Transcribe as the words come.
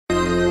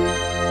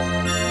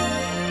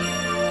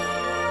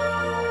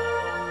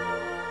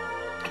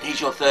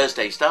Here's your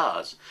Thursday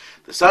stars.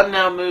 The sun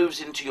now moves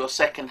into your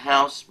second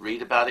house.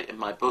 Read about it in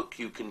my book,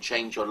 You Can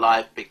Change Your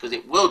Life, because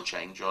it will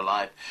change your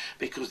life.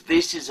 Because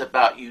this is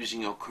about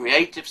using your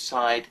creative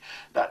side,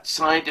 that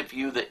side of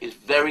you that is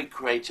very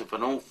creative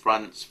on all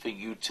fronts, for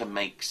you to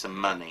make some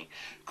money.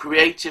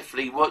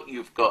 Creatively, what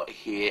you've got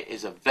here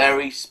is a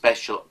very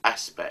special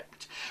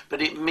aspect.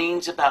 But it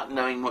means about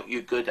knowing what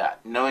you're good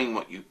at, knowing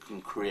what you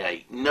can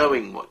create,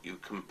 knowing what you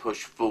can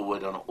push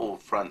forward on all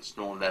fronts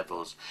and all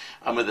levels.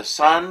 And with the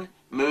sun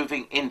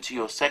moving into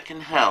your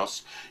second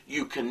house,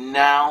 you can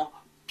now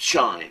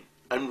shine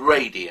and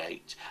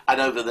radiate.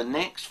 And over the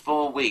next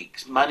 4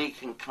 weeks, money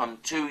can come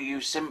to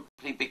you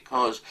simply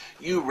because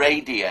you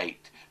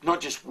radiate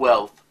not just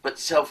wealth, but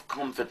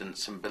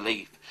self-confidence and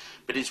belief.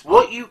 But it's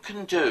what you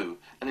can do,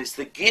 and it's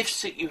the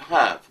gifts that you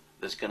have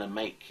that's going to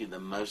make you the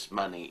most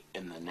money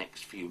in the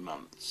next few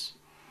months.